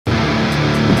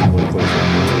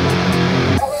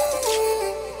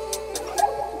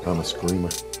a screamer.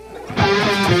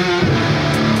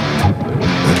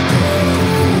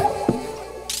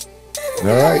 All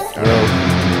right,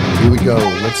 here we go.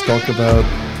 Let's talk about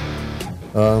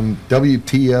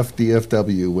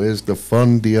WTF-DFW. Where's the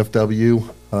fun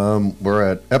DFW?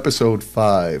 We're at episode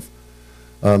 5.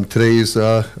 Today's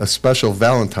a special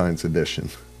Valentine's edition.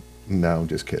 No, I'm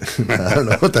just kidding. I don't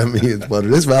know what that means, but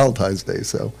it is Valentine's Day.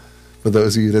 So for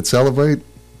those of you that celebrate,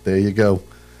 there you go.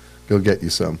 Go get you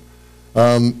some.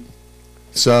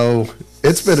 So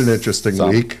it's been an interesting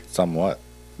week. Somewhat.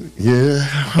 Yeah,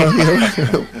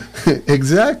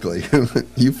 exactly.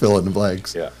 You fill in the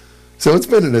blanks. Yeah. So it's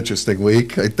been an interesting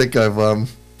week. I think I've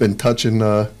been touching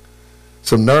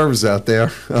some nerves out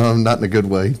there, not in a good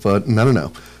way, but I don't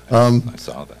know. I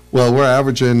saw that. Well, we're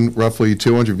averaging roughly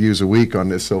 200 views a week on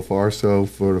this so far. So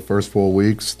for the first 4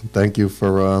 weeks, thank you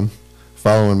for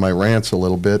following my rants a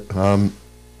little bit.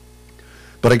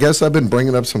 But I guess I've been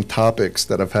bringing up some topics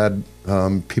that I've had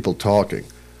people talking.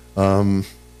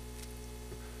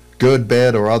 Good,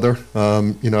 bad, or other.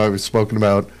 I've spoken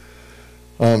about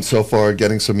so far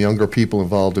getting some younger people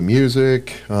involved in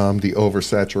music, the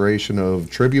oversaturation of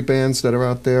tribute bands that are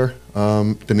out there,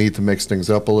 the need to mix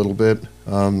things up a little bit,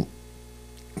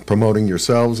 promoting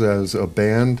yourselves as a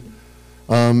band,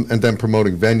 and then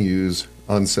promoting venues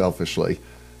unselfishly.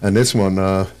 And this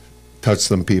one touched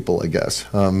some people, I guess.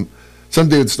 Some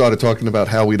dude started talking about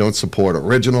how we don't support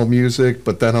original music,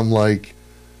 but then I'm like,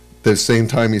 the same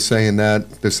time he's saying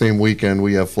that, the same weekend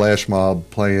we have Flash Mob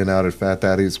playing out at Fat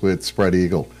Daddy's with Spread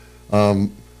Eagle.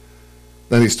 Then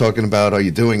he's talking about, are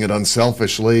you doing it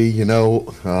unselfishly?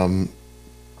 What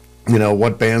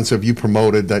bands have you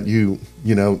promoted that you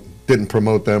didn't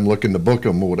promote them, looking to book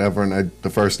them or whatever? And the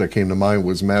first that came to mind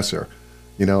was Messer.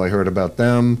 I heard about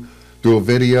them, do a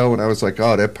video, and I was like,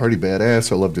 oh, they're pretty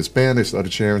badass. I love this band. I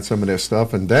started sharing some of their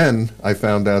stuff, and then I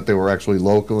found out they were actually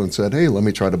local and said, hey, let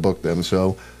me try to book them.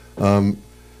 So.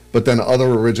 But then other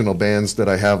original bands that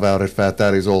I have out at Fat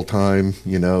Daddy's all time,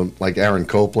 like Aaron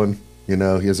Copeland,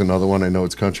 here's another one. I know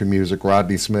it's country music.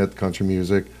 Rodney Smith, country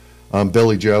music.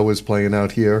 Billy Joe is playing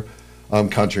out here,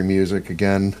 country music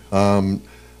again.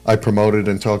 I promoted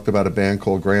and talked about a band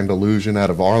called Grand Illusion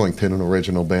out of Arlington, an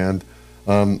original band.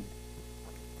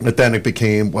 But then it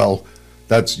became, well,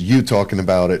 that's you talking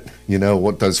about it.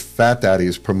 What does Fat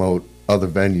Daddy's promote other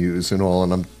venues and all?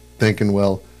 And I'm thinking,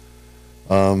 well,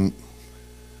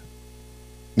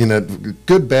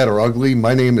 good, bad, or ugly,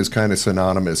 my name is kind of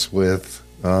synonymous with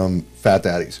Fat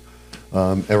Daddy's.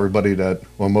 Everybody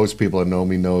most people that know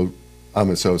me know I'm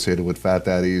associated with Fat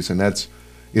Daddy's, and that's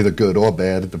either good or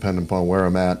bad, depending upon where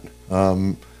I'm at.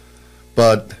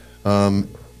 They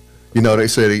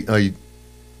say,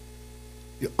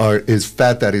 is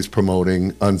Fat Daddy's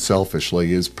promoting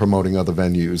unselfishly, is promoting other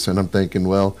venues? And I'm thinking,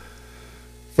 well,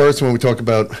 first, when we talk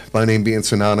about my name being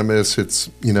synonymous, it's,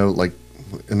 like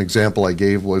an example I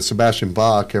gave was Sebastian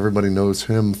Bach. Everybody knows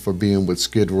him for being with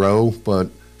Skid Row, but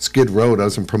Skid Row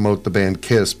doesn't promote the band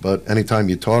Kiss. But anytime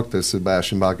you talk to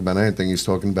Sebastian Bach about anything, he's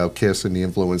talking about Kiss and the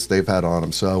influence they've had on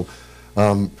him. So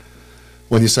when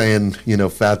you're saying,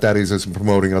 Fat Daddy's isn't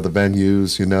promoting other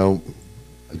venues,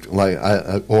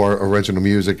 or original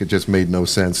music, it just made no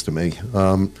sense to me.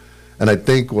 And I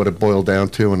think what it boiled down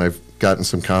to, and I've gotten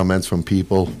some comments from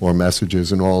people or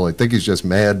messages and all, I think he's just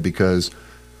mad because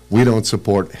we don't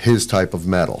support his type of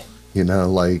metal,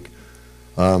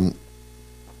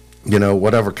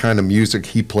 whatever kind of music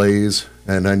he plays,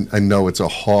 and I know it's a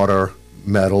harder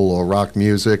metal or rock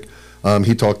music.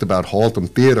 He talked about Haltom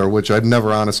Theater, which I've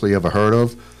never honestly ever heard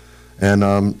of, and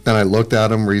then I looked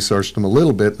at him, researched him a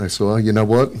little bit, and I saw, you know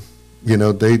what,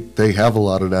 they have a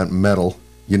lot of that metal,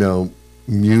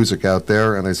 music out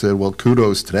there, and I said, well,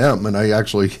 kudos to them, and I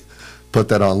actually put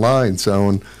that online.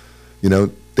 So,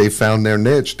 they found their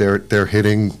niche. They're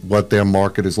hitting what their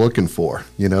market is looking for.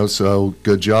 So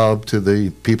good job to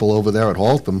the people over there at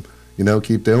Haltom.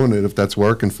 Keep doing it if that's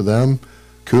working for them.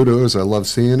 Kudos. I love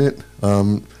seeing it.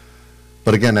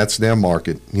 But again, that's their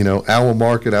market. Our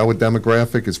market, our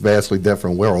demographic is vastly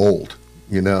different. We're old.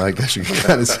 I guess you can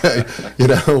kind of say.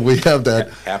 We have that.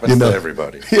 Happens to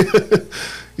everybody.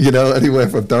 Anywhere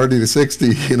from 30 to 60,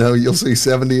 you'll see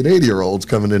 70 and 80-year-olds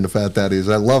coming into Fat Daddy's.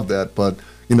 I love that, but,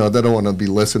 they don't want to be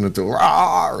listening to,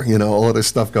 all of this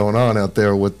stuff going on out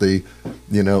there with the,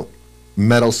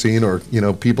 metal scene or,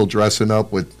 people dressing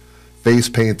up with face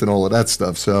paint and all of that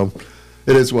stuff. So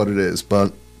it is what it is.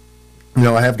 But,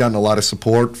 I have gotten a lot of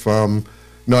support from,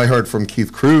 I heard from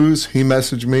Keith Cruz. He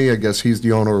messaged me. I guess he's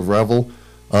the owner of Revel.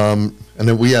 And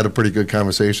then we had a pretty good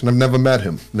conversation. I've never met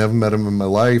him in my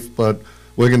life, but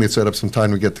we're going to set up some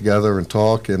time to get together and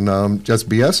talk and just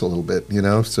BS a little bit,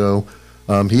 So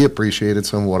He appreciated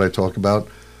some of what I talk about.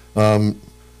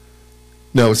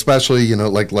 No, especially,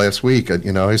 like last week,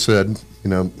 I said,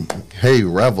 hey,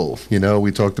 Revel,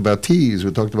 we talked about teas,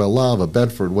 we talked about lava,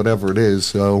 Bedford, whatever it is.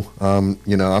 So, I'm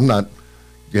not,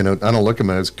 I don't look at them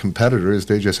as competitors.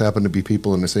 They just happen to be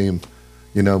people in the same,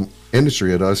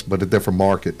 industry as us, but a different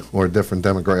market or a different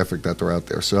demographic that they're out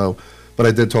there. So, but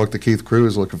I did talk to Keith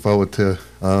Cruz, looking forward to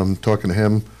talking to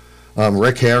him.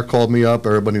 Rick Hare called me up.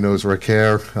 Everybody knows Rick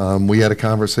Hare. We had a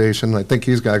conversation. I think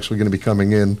he's actually going to be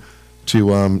coming in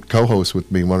to co-host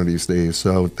with me one of these days,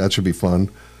 so that should be fun.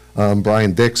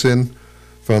 Brian Dixon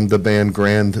from the band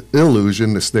Grand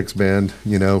Illusion, the Styx band,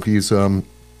 he's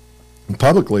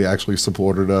publicly actually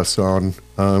supported us on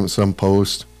some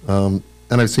post, and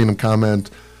I've seen him comment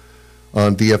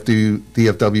on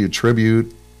DFW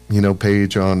Tribute,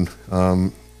 page on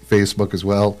Facebook as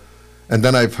well. And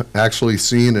then I've actually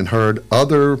seen and heard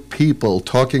other people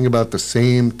talking about the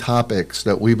same topics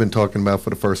that we've been talking about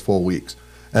for the first 4 weeks.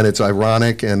 And it's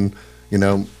ironic, and,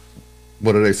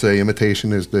 what did I say?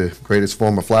 Imitation is the greatest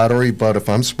form of flattery. But if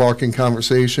I'm sparking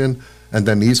conversation, and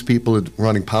then these people are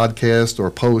running podcasts or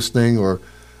posting or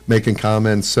making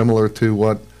comments similar to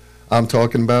what I'm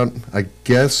talking about, I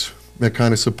guess it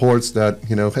kind of supports that,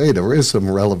 hey, there is some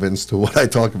relevance to what I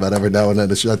talk about every now and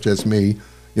then. It's not just me,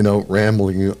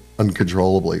 rambling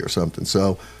uncontrollably or something.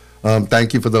 So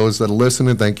thank you for those that are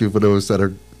listening. Thank you for those that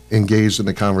are engaged in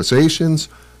the conversations.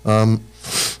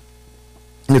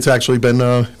 It's actually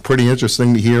been pretty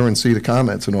interesting to hear and see the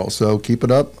comments and all, so keep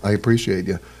it up. I appreciate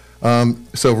you.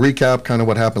 So recap kind of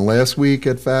what happened last week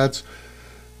at FATS.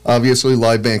 Obviously,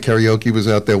 live band karaoke was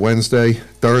out there Wednesday.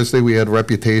 Thursday, we had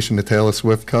Reputation, the Taylor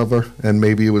Swift cover, and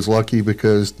maybe it was lucky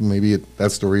because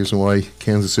that's the reason why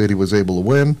Kansas City was able to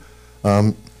win.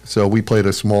 So we played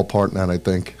a small part in that, I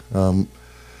think.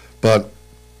 But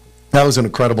that was an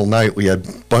incredible night. We had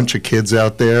a bunch of kids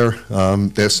out there.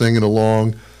 They're singing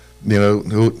along.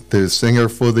 The singer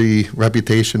for the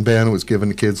Reputation band was giving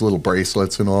the kids little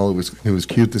bracelets and all. It was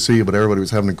cute to see, but everybody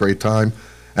was having a great time,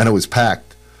 and it was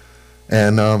packed.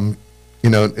 And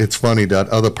it's funny, that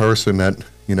other person that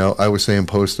I was saying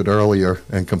posted earlier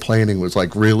and complaining was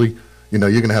like, really, you're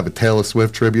going to have a Taylor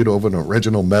Swift tribute over an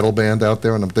original metal band out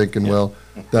there? And I'm thinking, well,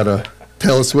 that a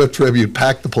Taylor Swift tribute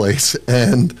packed the place,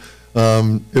 and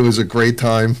it was a great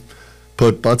time.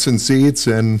 Put butts in seats,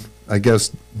 and I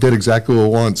guess did exactly what I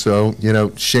want. So,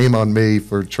 shame on me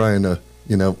for trying to,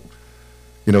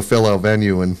 fill our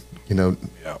venue and,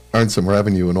 earn some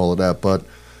revenue and all of that. But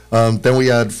then we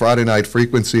had Friday Night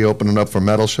Frequency opening up for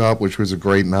Metal Shop, which was a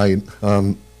great night.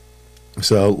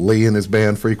 So Lee and his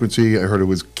band Frequency, I heard it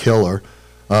was killer.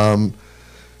 And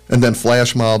then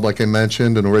Flash Mob, like I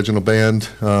mentioned, an original band.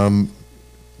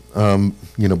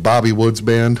 Bobby Wood's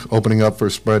band opening up for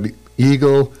Spread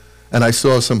Eagle. And I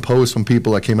saw some posts from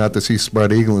people that came out to see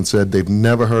Spread Eagle and said they've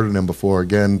never heard of them before.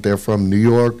 Again, they're from New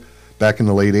York, back in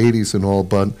the late 80s and all,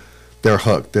 but they're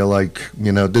hooked. They're like,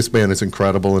 this band is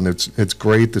incredible, and it's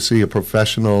great to see a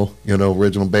professional,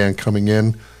 original band coming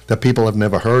in that people have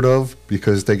never heard of,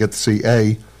 because they get to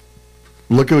see,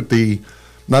 look at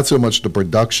not so much the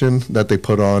production that they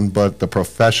put on, but the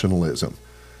professionalism.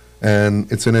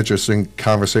 And it's an interesting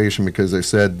conversation because they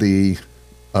said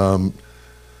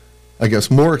I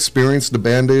guess more experienced the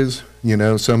band is,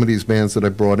 some of these bands that I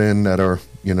brought in that are,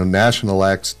 national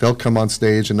acts, they'll come on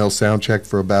stage and they'll sound check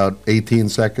for about 18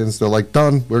 seconds. They're like,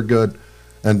 done, we're good.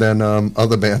 And then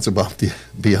other bands will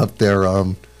be up there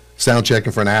sound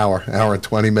checking for an hour and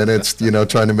 20 minutes,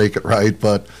 trying to make it right.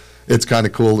 But it's kind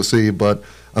of cool to see. But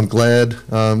I'm glad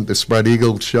the Spread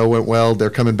Eagle show went well.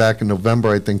 They're coming back in November,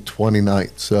 I think,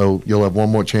 29th. So you'll have one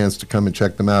more chance to come and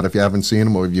check them out if you haven't seen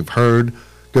them, or if you've heard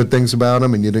good things about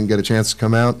them and you didn't get a chance to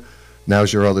come out.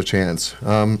 Now's your other chance.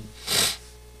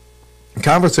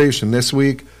 Conversation this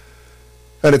week,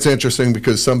 and it's interesting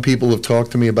because some people have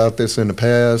talked to me about this in the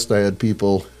past. I had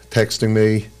people texting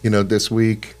me, this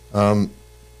week. But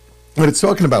it's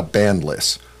talking about band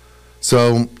lists.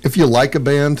 So if you like a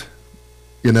band,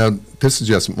 this is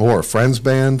just more a friend's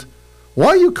band. Why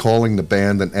are you calling the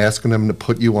band and asking them to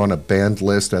put you on a band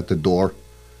list at the door?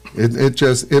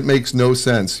 It makes no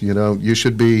sense. You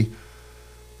should be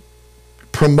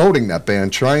promoting that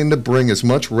band, trying to bring as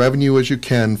much revenue as you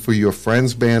can for your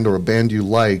friend's band or a band you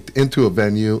liked into a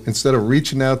venue, instead of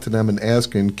reaching out to them and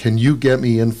asking, can you get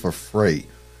me in for free?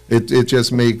 It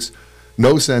just makes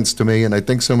no sense to me, and I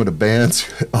think some of the bands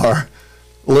are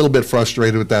a little bit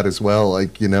frustrated with that as well.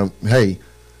 Like, hey,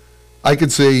 I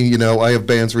could see, I have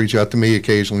bands reach out to me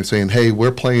occasionally saying, hey,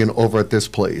 we're playing over at this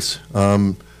place.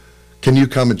 Can you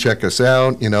come and check us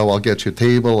out? I'll get you a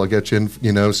table, I'll get you in,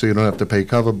 so you don't have to pay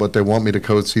cover, but they want me to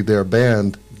go see their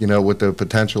band. with the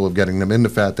potential of getting them into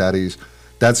Fat Daddies,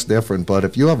 that's different. But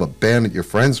if you have a band that you're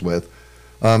friends with,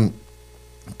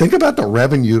 think about the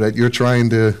revenue that you're trying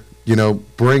to,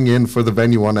 bring in for the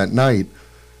venue on that night.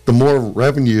 The more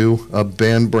revenue a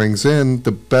band brings in,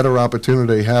 the better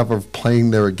opportunity they have of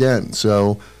playing there again.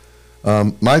 So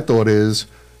my thought is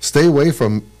stay away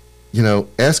from,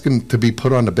 asking to be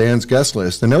put on the band's guest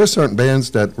list. And there are certain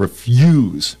bands that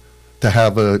refuse to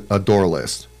have a door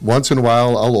list. Once in a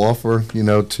while, I'll offer,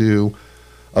 to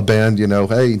a band,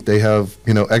 hey, they have,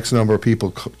 X number of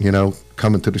people,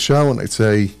 coming to the show, and I'd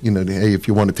say, hey, if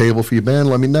you want a table for your band,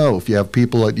 let me know. If you have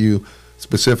people that you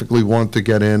specifically want to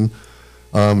get in,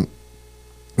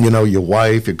 your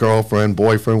wife, your girlfriend,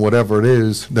 boyfriend, whatever it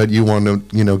is that you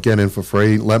want to, get in for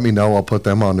free, let me know. I'll put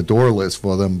them on the door list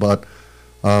for them. But,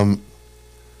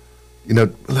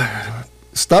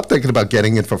 stop thinking about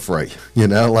getting it for free.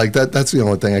 Like that's the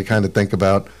only thing I kind of think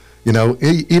about.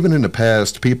 Even in the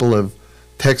past, people have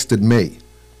texted me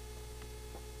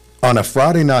on a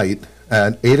Friday night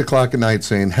at 8 o'clock at night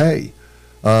saying, hey,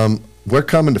 we're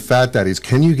coming to Fat Daddy's.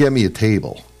 Can you get me a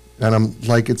table? And I'm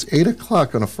like, it's 8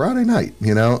 o'clock on a Friday night.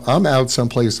 I'm out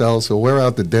someplace else, or we're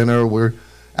out to dinner, we're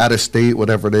out of state,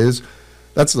 whatever it is.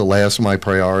 That's the last of my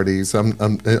priorities. I'm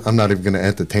not even going to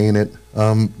entertain it.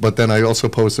 But then I also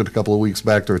posted a couple of weeks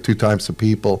back, there were 2 types of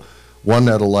people. One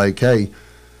that'll like, hey,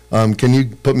 can you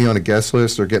put me on a guest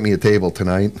list or get me a table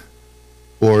tonight?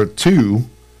 Or 2,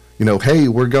 hey,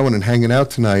 we're going and hanging out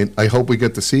tonight. I hope we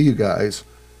get to see you guys.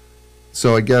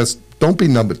 So I guess don't be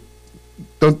number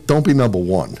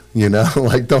 1.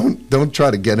 Like don't try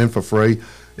to get in for free.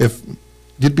 If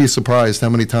you'd be surprised how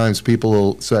many times people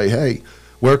will say, hey,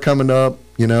 we're coming up,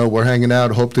 we're hanging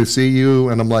out, hope to see you.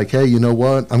 And I'm like, hey, you know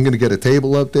what? I'm going to get a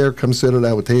table up there. Come sit at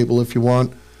our table if you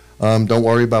want. Don't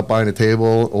worry about buying a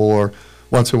table. Or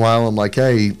once in a while, I'm like,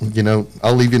 hey,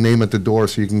 I'll leave your name at the door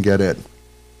so you can get in.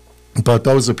 But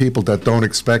those are people that don't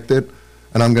expect it,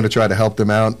 and I'm going to try to help them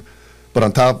out. But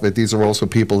on top of it, these are also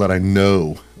people that I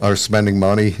know are spending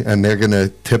money, and they're going to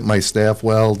tip my staff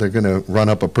well. They're going to run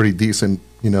up a pretty decent,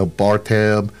 bar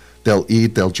tab. They'll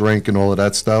eat, they'll drink, and all of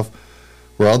that stuff.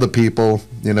 Where other people,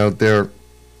 their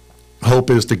hope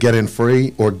is to get in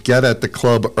free or get at the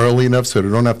club early enough so they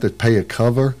don't have to pay a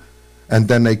cover, and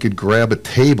then they could grab a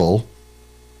table.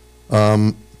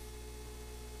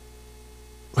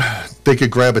 They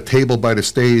could grab a table by the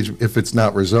stage if it's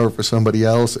not reserved for somebody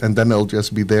else, and then they'll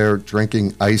just be there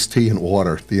drinking iced tea and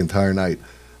water the entire night.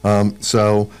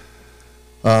 So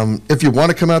if you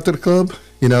want to come out to the club,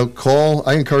 call.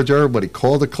 I encourage everybody,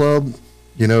 call the club.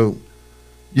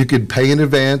 You could pay in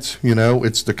advance.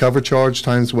 It's the cover charge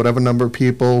times whatever number of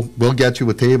people. We'll get you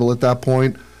a table at that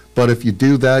point. But if you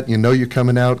do that, you're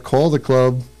coming out, call the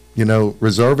club,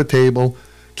 reserve a table.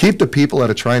 Keep the people that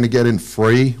are trying to get in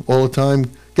free all the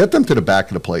time, get them to the back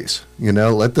of the place.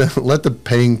 Let the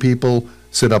paying people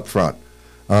sit up front.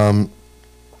 And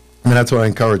that's what I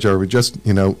encourage everybody. Just,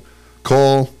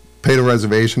 call, pay the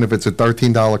reservation. If it's a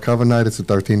 $13 cover night, it's a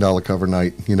 $13 cover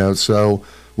night. So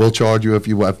we'll charge you if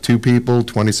you have 2 people,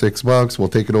 $26. We'll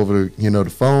take it over to, the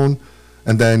phone.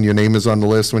 And then your name is on the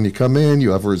list when you come in.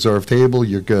 You have a reserved table.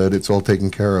 You're good. It's all taken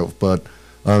care of. But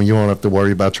you won't have to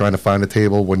worry about trying to find a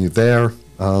table when you're there.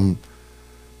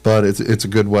 But it's a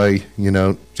good way,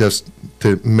 just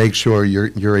to make sure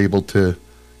you're able to,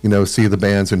 see the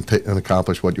bands and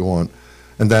accomplish what you want.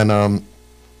 And then,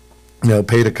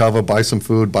 pay to cover, buy some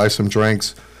food, buy some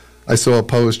drinks. I saw a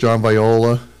post, John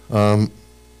Viola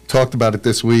talked about it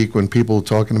this week when people were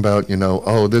talking about,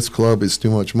 oh, this club is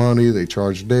too much money. They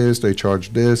charge this, they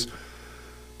charge this.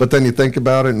 But then you think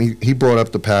about it, and he brought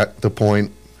up the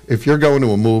point. If you're going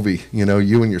to a movie,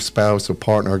 you and your spouse or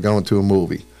partner are going to a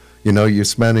movie. You're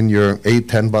spending your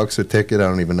 $8-10 a ticket. I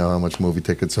don't even know how much movie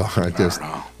tickets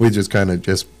are. We just kind of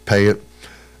just pay it.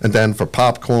 And then for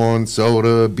popcorn,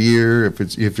 soda, beer,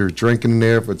 if you're drinking in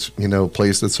there, if it's a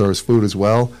place that serves food as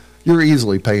well, you're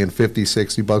easily paying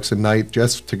 $50-60 a night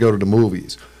just to go to the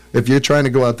movies. If you're trying to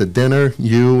go out to dinner,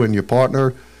 you and your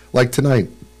partner, like tonight,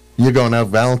 you're going out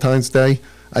Valentine's Day.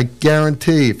 I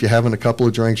guarantee if you're having a couple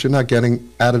of drinks, you're not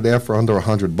getting out of there for under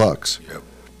 $100. Yep.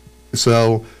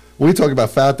 So when we talk about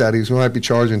Fat Daddies, we might be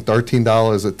charging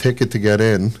 $13 a ticket to get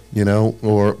in,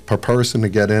 or per person to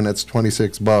get in. That's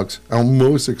 $26. Our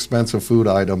most expensive food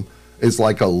item is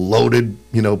like a loaded,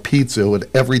 pizza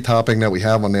with every topping that we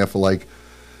have on there for like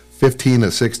 $15 to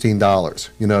 $16.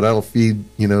 That'll feed,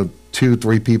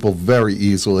 2-3 people very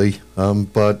easily.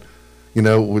 But,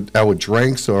 with our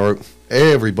drinks, or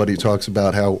everybody talks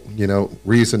about how,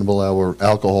 reasonable our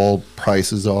alcohol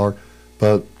prices are.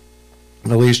 But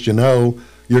at least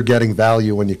you're getting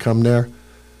value when you come there.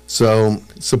 So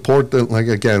support the, like,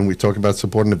 again, we talk about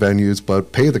supporting the venues,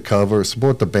 but pay the cover,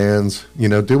 support the bands,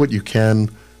 do what you can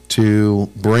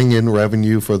to bring in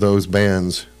revenue for those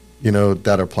bands,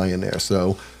 that are playing there.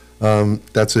 So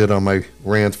that's it on my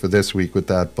rant for this week with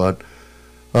that. But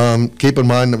keep in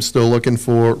mind, I'm still looking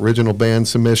for original band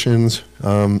submissions.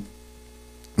 Let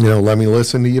me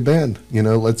listen to your band.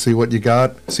 Let's see what you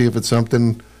got, see if it's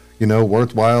something,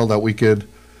 worthwhile that we could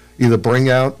either bring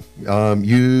out,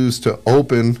 use to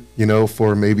open,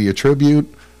 for maybe a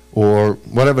tribute or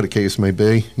whatever the case may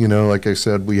be. Like I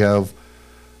said, we have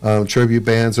tribute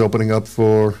bands opening up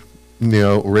for,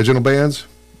 original bands.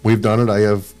 We've done it. I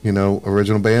have,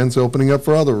 original bands opening up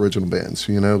for other original bands.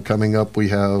 Coming up, we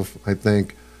have, I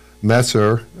think,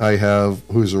 Messer,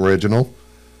 who's original.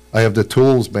 I have the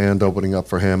Tools band opening up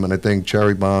for him, and I think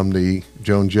Cherry Bomb, the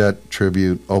Joan Jett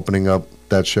tribute, opening up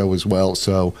that show as well.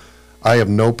 So I have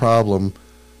no problem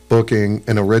booking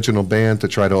an original band to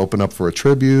try to open up for a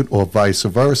tribute, or vice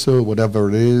versa, whatever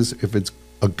it is, if it's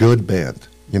a good band.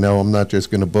 I'm not just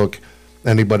going to book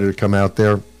anybody to come out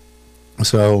there.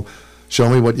 So show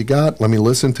me what you got. Let me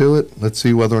listen to it. Let's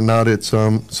see whether or not it's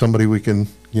somebody we can,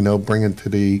 bring into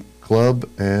the club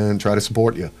and try to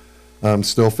support you. I'm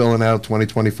still filling out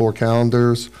 2024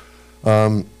 calendars.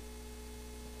 I've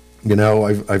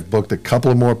booked a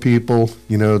couple of more people,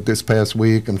 this past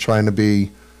week. I'm trying to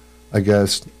be, I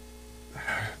guess,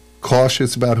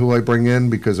 cautious about who I bring in,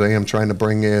 because I am trying to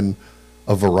bring in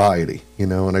a variety,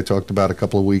 and I talked about a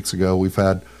couple of weeks ago, we've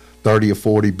had 30 or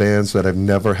 40 bands that I've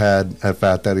never had at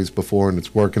Fat Daddy's before, and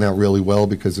it's working out really well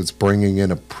because it's bringing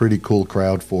in a pretty cool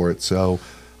crowd for it. So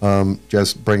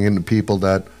just bringing the people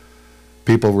that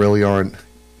people really aren't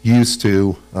used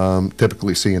to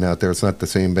typically seeing out there. It's not the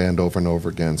same band over and over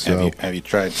again. So have you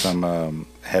tried some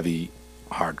heavy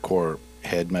hardcore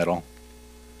head metal?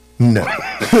 No.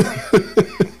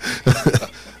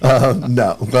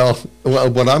 No. Well,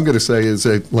 what I'm going to say is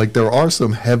that, like, there are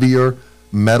some heavier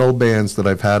metal bands that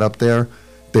I've had up there.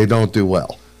 They don't do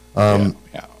well. Yeah.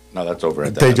 No, that's over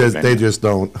at that. They just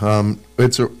don't.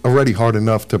 It's already hard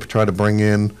enough to try to bring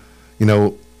in,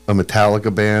 a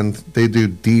Metallica band. They do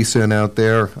decent out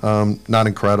there, not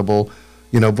incredible.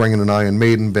 Bringing an Iron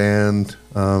Maiden band.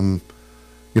 There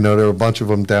are a bunch of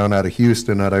them down out of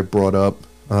Houston that I brought up.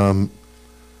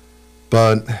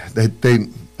 But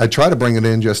I try to bring it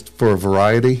in just for a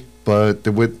variety, but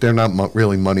they're not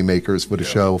really money makers for the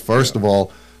show. First of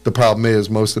all, the problem is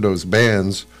most of those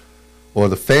bands, or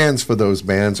the fans for those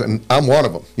bands, and I'm one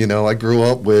of them. I grew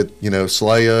up with,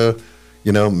 Slayer,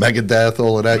 Megadeth,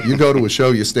 all of that. You go to a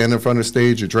show, you stand in front of the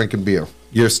stage, you're drinking beer.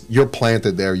 You're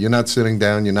planted there. You're not sitting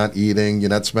down. You're not eating.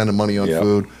 You're not spending money on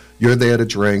food. You're there to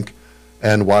drink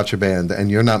and watch a band,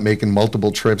 and you're not making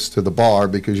multiple trips to the bar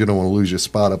because you don't want to lose your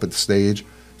spot up at the stage.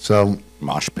 So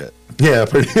mosh pit. Yeah,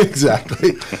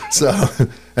 exactly. So,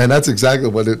 and that's exactly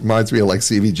what it reminds me of, like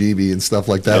CBGB and stuff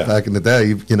like that back in the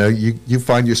day. You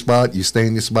find your spot, you stay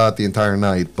in your spot the entire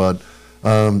night. But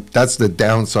that's the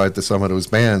downside to some of those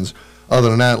bands. Other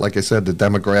than that, like I said, the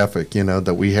demographic,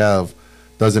 that we have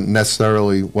doesn't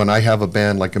necessarily, when I have a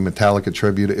band like a Metallica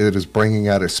tribute, it is bringing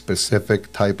out a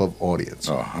specific type of audience.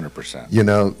 Oh,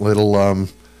 100%. Little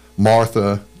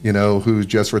Martha, who's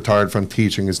just retired from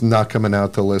teaching, is not coming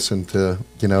out to listen to,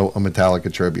 a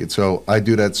Metallica tribute. So I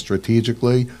do that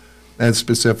strategically and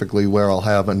specifically, where I'll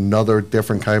have another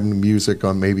different kind of music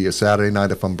on maybe a Saturday night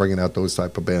if I'm bringing out those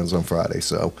type of bands on Friday.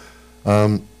 So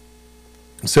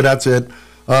that's it.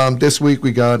 This week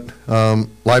we got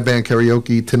live band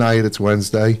karaoke tonight. It's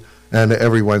Wednesday, and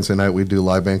every Wednesday night we do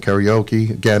live band karaoke.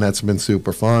 Again, that's been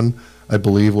super fun. I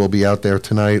believe we'll be out there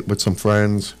tonight with some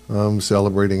friends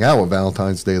celebrating our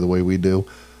Valentine's Day the way we do.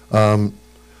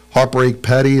 Heartbreak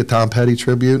Petty, a Tom Petty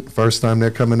tribute. First time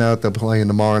they're coming out. They're playing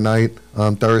tomorrow night,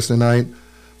 Thursday night.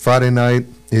 Friday night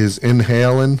is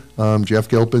Inhaling, Jeff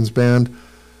Gilpin's band.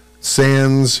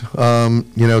 Sands,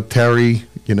 Terry,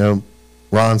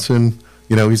 Ronson.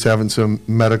 He's having some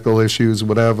medical issues,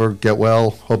 whatever. Get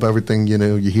well. Hope everything,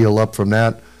 you heal up from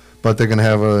that. But they're going to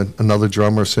have another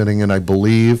drummer sitting in, I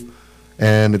believe.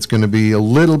 And it's going to be a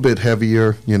little bit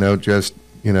heavier, just,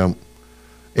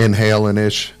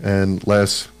 inhaling-ish and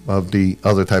less of the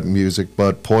other type of music.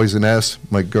 But Poison S,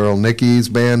 my girl Nikki's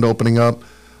band opening up,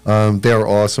 they're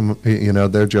awesome.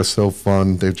 They're just so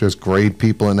fun. They're just great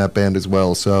people in that band as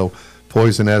well. So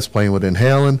Poison S playing with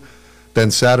Inhaling.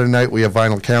 Then Saturday night we have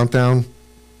Vinyl Countdown,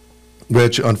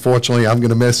 which unfortunately I'm going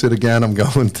to miss it again. I'm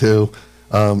going to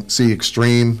see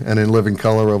Extreme and In Living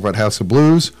Color over at House of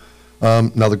Blues.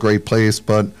 Another great place,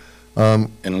 but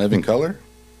In Living Color?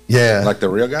 Yeah. Like the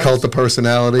real guys? Cult of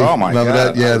Personality. Oh, my Remember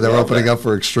God. that? Yeah, they're love opening that. up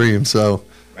for Extreme. So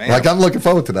Man. Like, I'm looking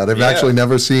forward to that. I've actually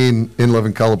never seen In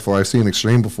Living Color before. I've seen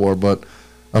Extreme before, but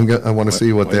I want to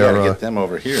see what they're. Gotta get them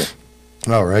over here.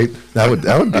 All right, that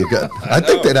would be good. I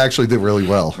think they'd actually did really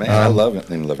well. Man, I love it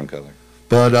in Living Color.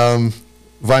 But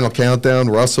Vinyl Countdown,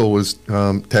 Russell was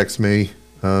text me,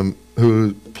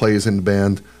 who plays in the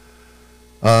band.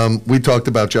 We talked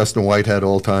about Justin Whitehead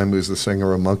all the time, who's the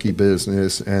singer of Monkey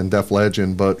Business and Def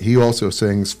Legend, but he also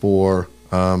sings for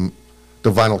the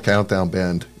Vinyl Countdown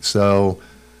band. So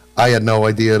I had no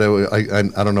idea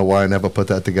that I don't know why I never put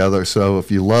that together. So if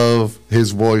you love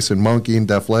his voice in Monkey and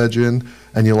Def Legend,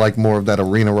 and you like more of that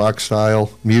arena rock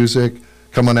style music,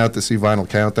 come on out to see Vinyl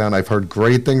Countdown. I've heard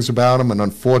great things about him, and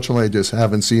unfortunately I just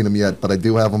haven't seen him yet, but I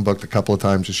do have him booked a couple of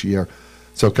times this year.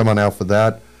 So come on out for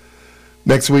that.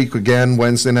 Next week, again,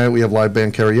 Wednesday night, we have live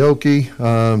band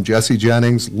karaoke. Jesse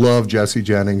Jennings, love Jesse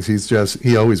Jennings.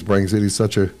 He always brings it. He's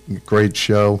such a great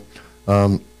show.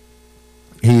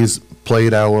 He's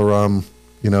played our,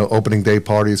 opening day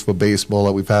parties for baseball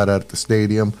that we've had at the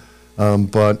stadium.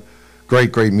 But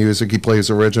great music. He plays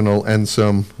original and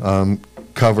some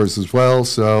covers as well.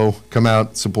 So come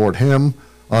out, support him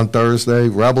on Thursday.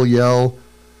 Rebel Yell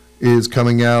is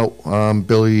coming out,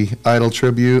 Billy Idol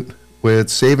tribute,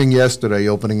 with Saving Yesterday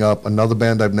opening up, another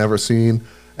band I've never seen.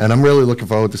 And I'm really looking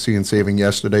forward to seeing Saving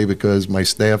Yesterday because my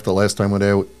staff, the last time we were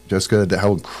there, just got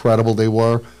how incredible they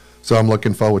were. So I'm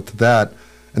looking forward to that.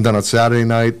 And then on Saturday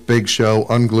night, big show,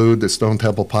 Unglued, the Stone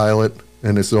Temple Pilot.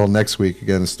 And this is all next week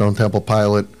again, Stone Temple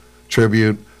Pilot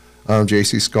tribute.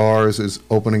 JC Scars is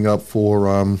opening up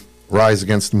for Rise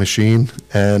Against the Machine.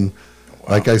 And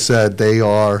like I said, they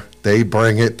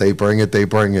bring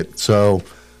it. So,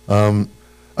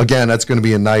 again, that's going to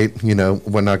be a night,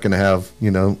 we're not going to have,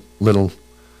 little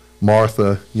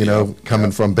Martha,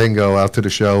 coming from bingo out to the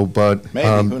show, but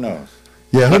maybe, who knows?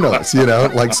 Yeah, who knows?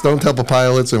 Like Stone Temple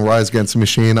Pilots and Rise Against the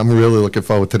Machine, I'm really looking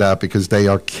forward to that because they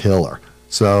are killer.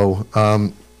 So,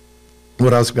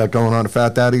 what else we got going on? The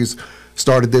Fat Daddies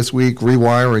started this week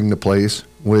rewiring the place,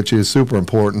 which is super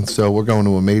important. So we're going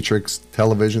to a matrix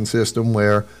television system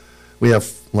where we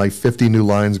have like 50 new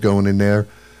lines going in there.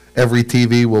 Every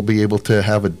TV will be able to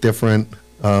have a different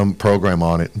program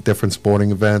on it, different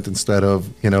sporting event instead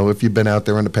of, if you've been out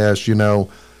there in the past,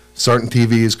 certain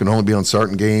TVs can only be on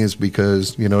certain games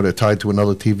because, they're tied to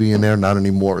another TV in there, not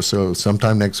anymore. So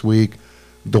sometime next week,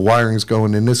 the wiring's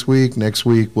going in this week. Next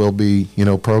week, we'll be,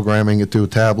 programming it to a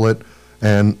tablet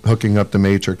and hooking up the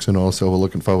matrix, and also we're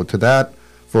looking forward to that.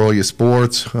 For all your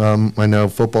sports, I know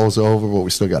football's over, but we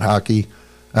still got hockey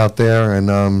out there,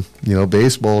 and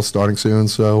baseball starting soon.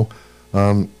 So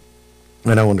I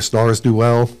know when the Stars do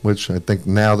well, which I think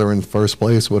now they're in first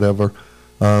place, whatever,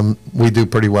 we do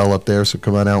pretty well up there. So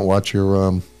come on out and watch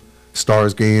your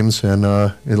Stars games, and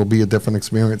it'll be a different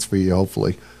experience for you,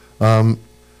 hopefully.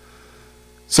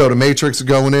 So the Matrix is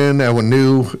going in, and we're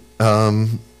new.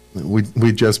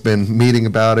 We've just been meeting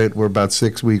about it. We're about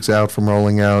 6 weeks out from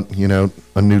rolling out,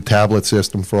 a new tablet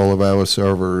system for all of our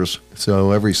servers.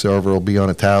 So every server will be on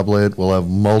a tablet. We'll have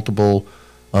multiple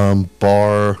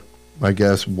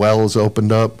wells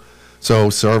opened up. So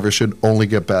server should only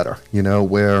get better,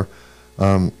 where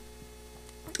the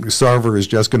server is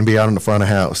just going to be out in the front of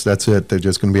house. That's it. They're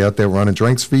just going to be out there running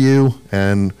drinks for you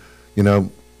and,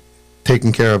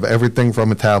 taking care of everything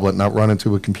from a tablet, not running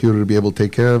to a computer to be able to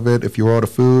take care of it. If you order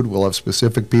food, we'll have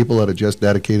specific people that are just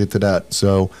dedicated to that.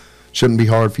 So shouldn't be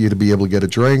hard for you to be able to get a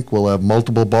drink. We'll have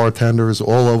multiple bartenders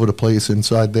all over the place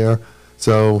inside there.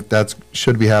 So that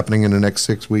should be happening in the next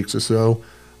 6 weeks or so.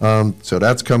 So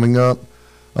that's coming up.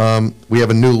 We have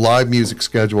a new live music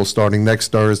schedule starting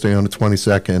next Thursday on the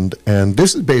 22nd. And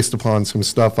this is based upon some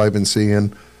stuff I've been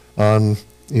seeing on,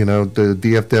 the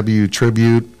DFW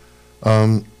tribute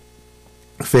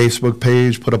Facebook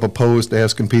page, put up a post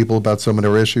asking people about some of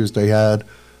their issues they had.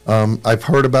 I've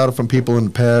heard about it from people in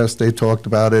the past. They talked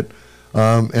about it.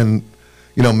 And,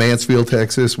 Mansfield,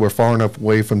 Texas, we're far enough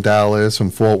away from Dallas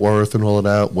and Fort Worth and all of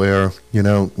that where,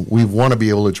 we want to be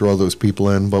able to draw those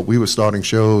people in. But we were starting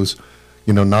shows,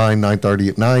 9:30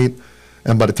 at night.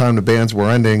 And by the time the bands were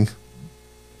ending,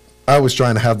 I was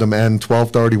trying to have them end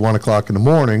 12:30, 1 o'clock in the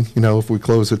morning. If we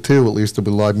close at 2, at least there'll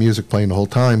be live music playing the whole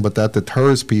time, but that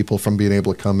deters people from being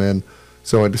able to come in.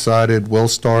 So I decided we'll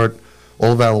start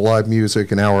all of our live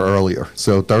music an hour earlier.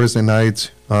 So Thursday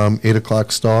nights, 8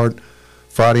 o'clock start.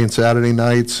 Friday and Saturday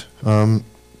nights,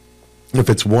 if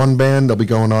it's one band, they'll be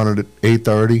going on at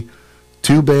 8:30.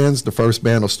 2 bands, the first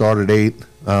band will start at 8,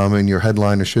 and your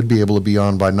headliner should be able to be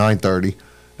on by 9:30.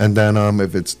 And then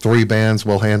if it's 3 bands,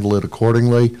 we'll handle it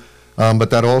accordingly.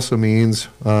 But that also means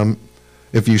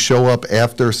If you show up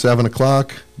after 7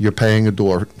 o'clock, you're paying a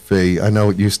door fee. I know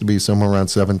it used to be somewhere around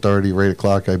 7:30 or 8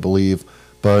 o'clock, I believe,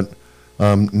 but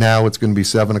now it's going to be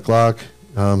 7 o'clock.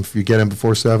 If you get in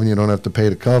before 7, you don't have to pay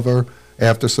to cover.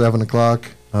 After 7 o'clock,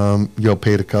 you'll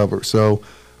pay to cover. So,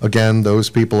 again, those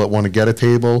people that want to get a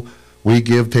table, we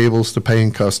give tables to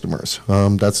paying customers.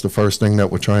 That's the first thing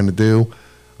that we're trying to do,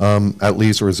 at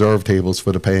least reserve tables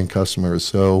for the paying customers.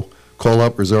 So call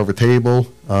up, reserve a table.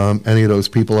 Any of those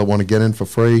people that want to get in for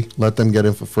free, let them get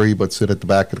in for free, but sit at the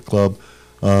back of the club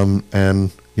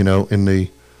and, you know, in the,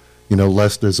 you know,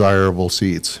 less desirable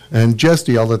seats. And just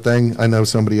the other thing, I know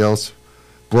somebody else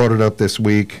brought it up this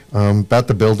week about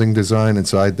the building design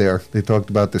inside there. They talked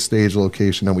about the stage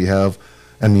location that we have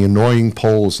and the annoying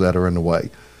poles that are in the way.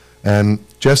 And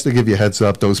just to give you a heads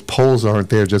up, those poles aren't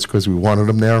there just because we wanted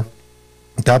them there.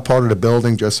 That part of the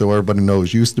building, just so everybody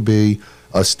knows, used to be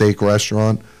a steak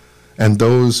restaurant. And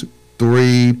those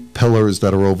 3 pillars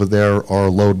that are over there are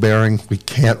load-bearing. We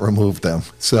can't remove them.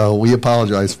 So we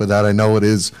apologize for that. I know it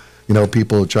is, you know,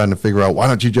 people are trying to figure out, why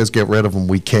don't you just get rid of them?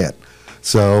 We can't.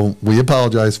 So we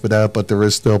apologize for that, but there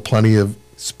is still plenty of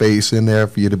space in there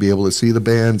for you to be able to see the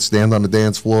band, stand on the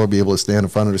dance floor, be able to stand in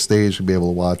front of the stage, and be able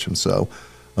to watch them. So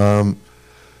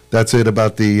that's it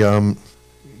about the,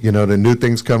 you know, the new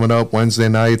things coming up. Wednesday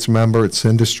nights, remember, it's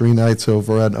Industry nights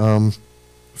over at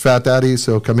Fat Daddy,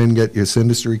 so come in and get your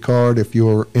Industry card. If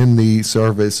you're in the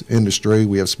service industry,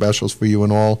 we have specials for you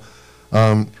and all.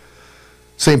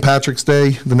 St. Patrick's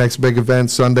Day, the next big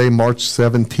event, Sunday, March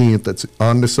 17th. That's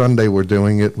on the Sunday we're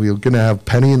doing it. We're going to have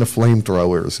Penny and the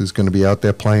Flamethrowers who's going to be out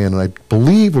there playing, and I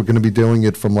believe we're going to be doing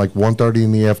it from like 1:30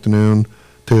 in the afternoon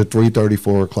to 3:30,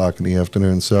 4 o'clock in the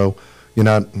afternoon. So you're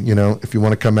not, you know, if you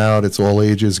want to come out, it's all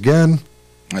ages again.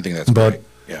 I think that's great.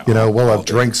 Yeah, you know, we'll have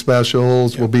drink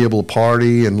specials. Yep. We'll be able to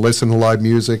party and listen to live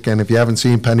music. And if you haven't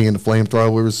seen Penny and the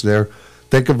Flamethrowers,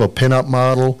 think of a pinup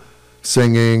model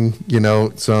singing, you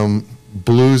know, some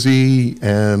bluesy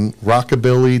and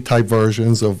rockabilly type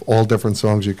versions of all different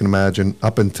songs you can imagine,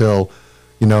 up until,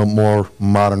 you know, more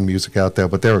modern music out there.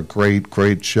 But they're a great,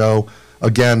 great show.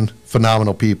 Again,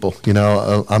 phenomenal people. You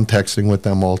know, I'm texting with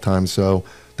them all the time. So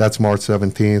that's March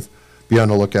 17th. Be on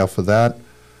the lookout for that.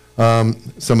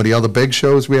 Some of the other big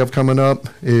shows we have coming up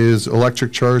is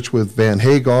Electric Church with Van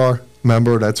Hagar.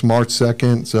 Remember, that's March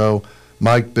 2nd. So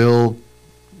Mike, Bill,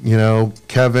 you know,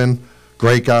 Kevin,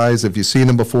 great guys. If you've seen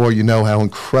them before, you know how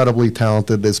incredibly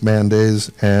talented this band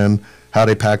is and how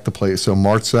they pack the place. So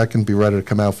March 2nd, be ready to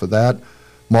come out for that.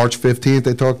 March 15th,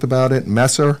 they talked about it.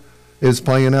 Messer is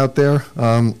playing out there.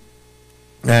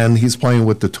 And he's playing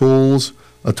with the Tools,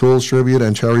 a Tools tribute,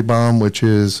 and Cherry Bomb, which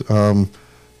is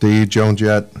the Joan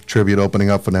Jett tribute opening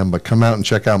up for them. But come out and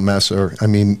check out Messer. I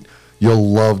mean,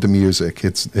 you'll love the music.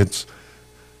 It's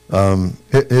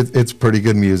pretty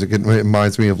good music. It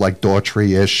reminds me of like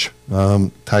Daughtry-ish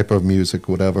type of music,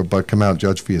 whatever. But come out and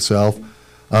judge for yourself.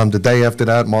 The day after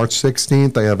that, March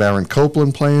 16th, they have Aaron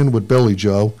Copland playing with Billy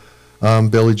Joe.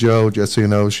 Billy Joe, just so you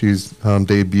know, she's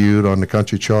debuted on the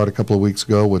country chart a couple of weeks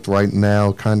ago with Right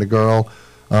Now Kind of Girl.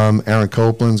 Aaron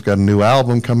Copland's got a new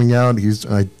album coming out.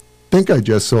 I think I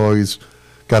just saw he's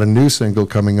got a new single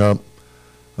coming up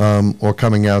or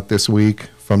coming out this week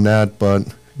from that.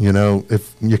 But, you know,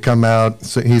 if you come out,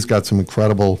 so he's got some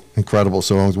incredible, incredible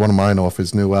songs. One of mine off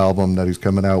his new album that he's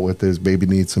coming out with is Baby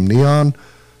Needs Some Neon.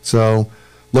 So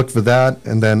look for that.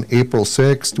 And then April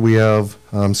 6th, we have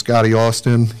Scotty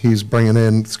Austin. He's bringing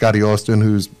in Scotty Austin,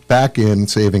 who's back in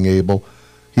Saving Abel.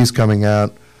 He's coming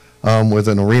out with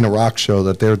an arena rock show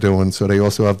that they're doing. So they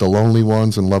also have The Lonely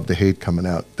Ones and Love to Hate coming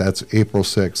out. That's April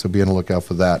 6th, so be on the lookout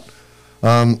for that.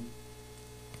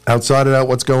 Outside of that,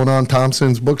 what's going on?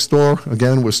 Thompson's Bookstore.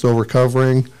 Again, we're still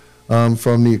recovering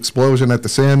from the explosion at the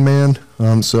Sandman.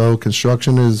 So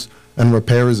construction and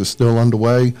repairs are still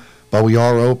underway, but we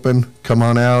are open. Come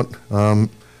on out.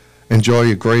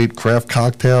 Enjoy a great craft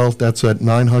cocktail. That's at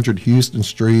 900 Houston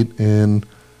Street in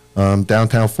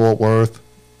downtown Fort Worth.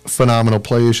 Phenomenal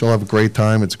place. You'll have a great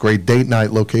time. It's a great date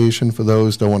night location for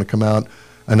those that want to come out.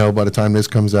 I know by the time this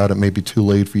comes out, it may be too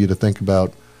late for you to think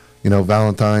about, you know,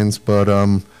 Valentine's, but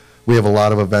we have a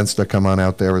lot of events that come on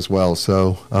out there as well.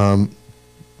 So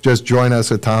just join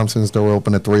us at Thompson's. They're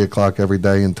open at 3 o'clock every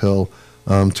day until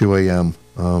 2 a.m.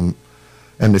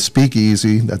 And the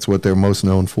Speakeasy, that's what they're most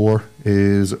known for,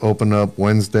 is open up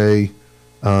Wednesday,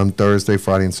 Thursday,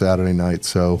 Friday, and Saturday night.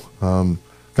 So come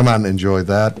out and enjoy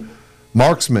that.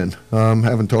 Marksman,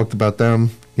 haven't talked about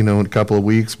them, you know, in a couple of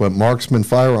weeks, but Marksman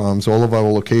Firearms, all of our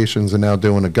locations are now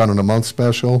doing a Gun of the Month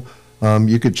special.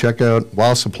 You could check out,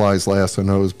 while supplies last on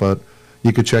those, but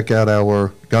you could check out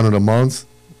our Guns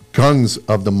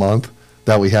of the Month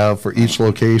that we have for each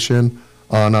location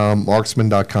on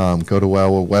marksman.com. Go to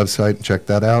our website and check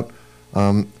that out.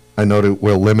 I know that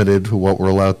we're limited to what we're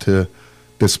allowed to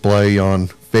display on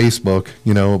Facebook,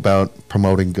 you know, about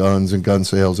promoting guns and gun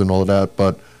sales and all of that,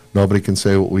 but nobody can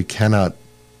say what we cannot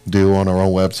do on our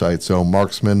own website. So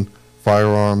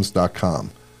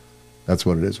marksmanfirearms.com. That's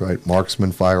what it is, right?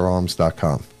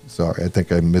 Marksmanfirearms.com. Sorry, I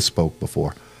think I misspoke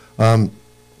before.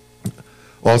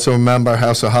 Also remember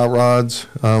House of Hot Rods.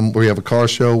 We have a car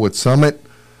show with Summit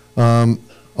on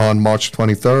March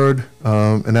 23rd,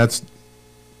 and that's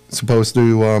supposed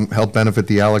to help benefit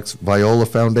the Alex Viola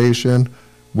Foundation,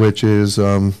 which is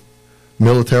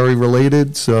military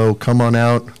related. So come on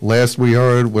out. Last we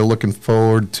heard, we're looking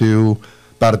forward to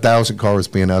about 1,000 cars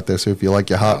being out there. So if you like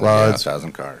your hot rods,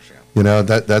 1,000 cars. Yeah. you know,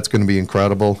 that's going to be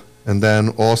incredible. And then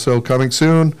also coming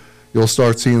soon, you'll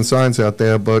start seeing signs out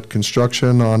there, but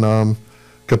construction on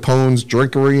Capone's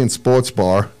Drinkery and Sports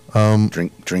Bar.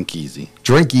 Drink easy.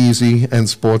 Drink Easy and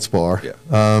Sports Bar.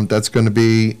 Yeah. That's going to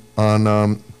be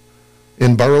on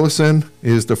in Burleson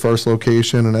is the first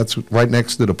location, and that's right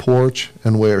next to the porch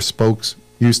and where Spokes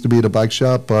used to be the bike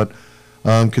shop. But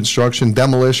construction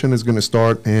demolition is going to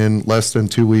start in less than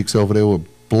 2 weeks over there. We're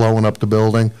blowing up the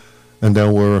building, and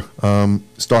then we're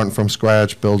starting from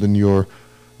scratch, building your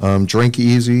Drink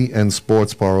Easy and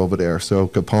Sports Bar over there. So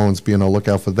Capone's, be on the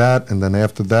lookout for that. And then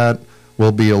after that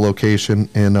will be a location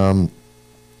in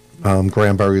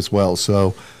Granbury as well.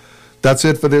 So that's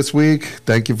it for this week.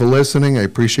 Thank you for listening. I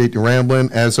appreciate you rambling.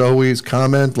 As always,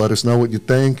 comment. Let us know what you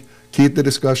think. Keep the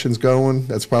discussions going.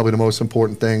 That's probably the most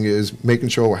important thing, is making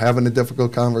sure we're having the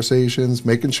difficult conversations,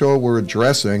 making sure we're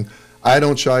addressing. I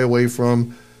don't shy away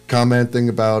from commenting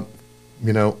about,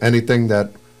 you know, anything that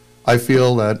I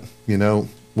feel that, you know,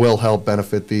 will help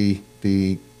benefit the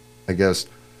I guess,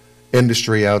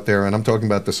 industry out there. And I'm talking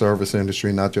about the service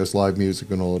industry, not just live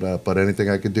music and all of that, but anything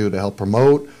I could do to help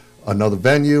promote another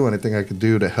venue, anything I could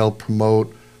do to help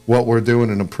promote what we're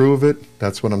doing and improve it,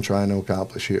 that's what I'm trying to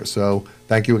accomplish here. So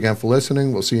thank you again for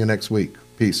listening. We'll see you next week.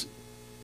 Peace.